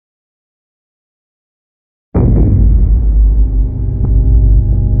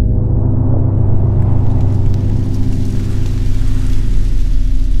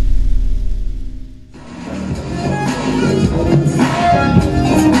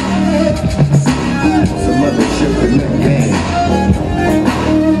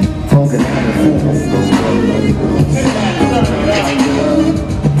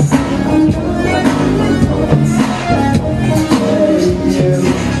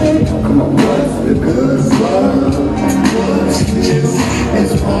the good world? What's new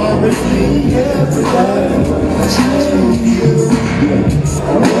as far as me every day? Tell you,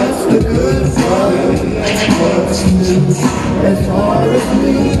 what's the good world? What's new as far as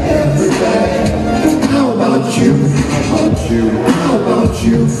me every day? How about you? How about you? How about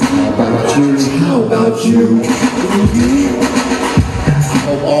you? How about you? How about you?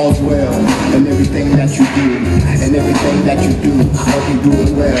 I hope all's well in everything that you do, and everything that you do, I hope you do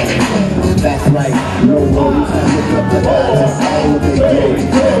it well. That's right, no worries, look up the gods, all of their glory,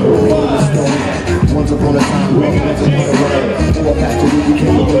 once upon a time, once upon a world, for a pastor who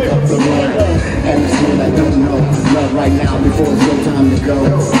became to wake up the world. And it's one I don't know, not right now before it's your time to go.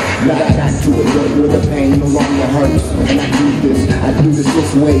 Now I got to it, where the pain no longer hurts. And I do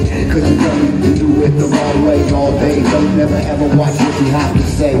this way, cause you know you do it the wrong way all day. Don't never ever watch what you have to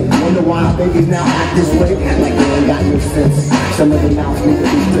say. Wonder why babies now act this way, like they ain't got no sense. Some of the mouths need to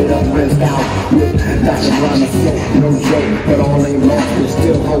be straight up rinsed out with Dr. Rhyme flow, no joke, but all ain't lost, there's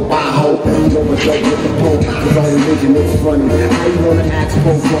still hope. I hope you overjoke with the Pope, cause all religion is funny. How you wanna ask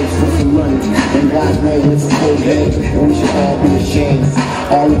folks for some money? In God's name, it's a whole game, and we should all be ashamed.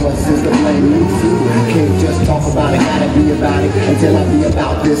 All of us is to blame. Me too. Can't just talk about it, gotta be about it until I be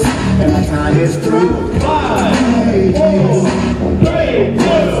about this, and my time is through. 5, 4, 3, 2,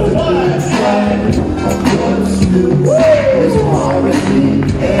 1. What's new as far as me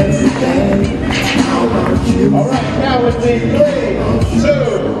every day? How about you? All right, now with me, 3,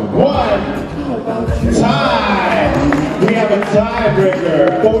 2, 1. Time. We have a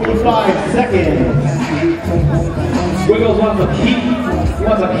tiebreaker. 45 seconds. Wiggles wants some heat. He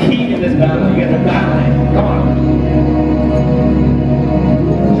wants some heat in this battle. You get the battle. Come on.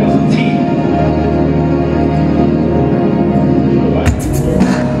 Show some teeth.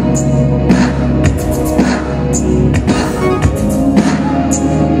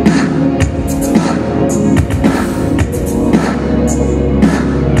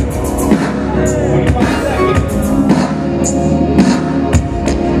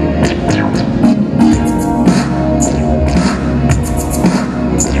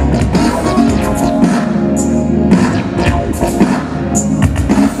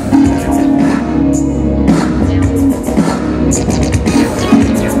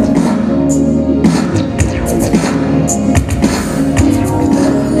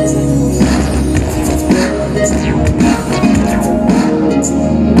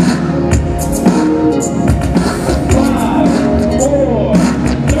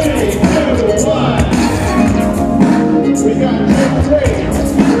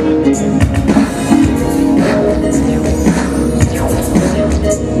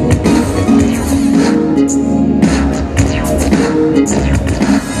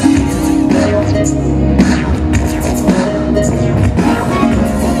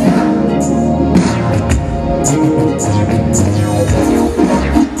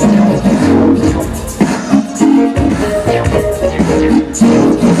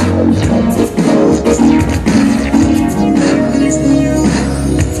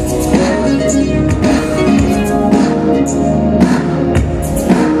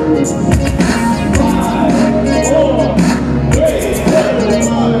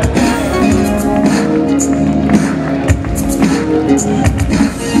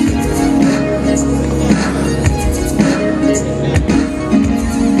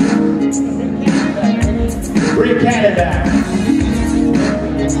 Bring Kannon back.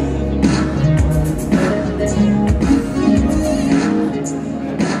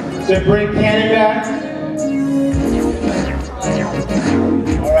 So bring Kannon back.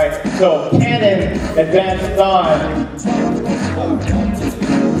 All right, so Kannon advances on.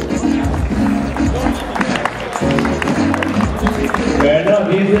 Fair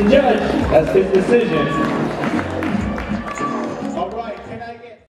enough, he's the judge. That's his decision.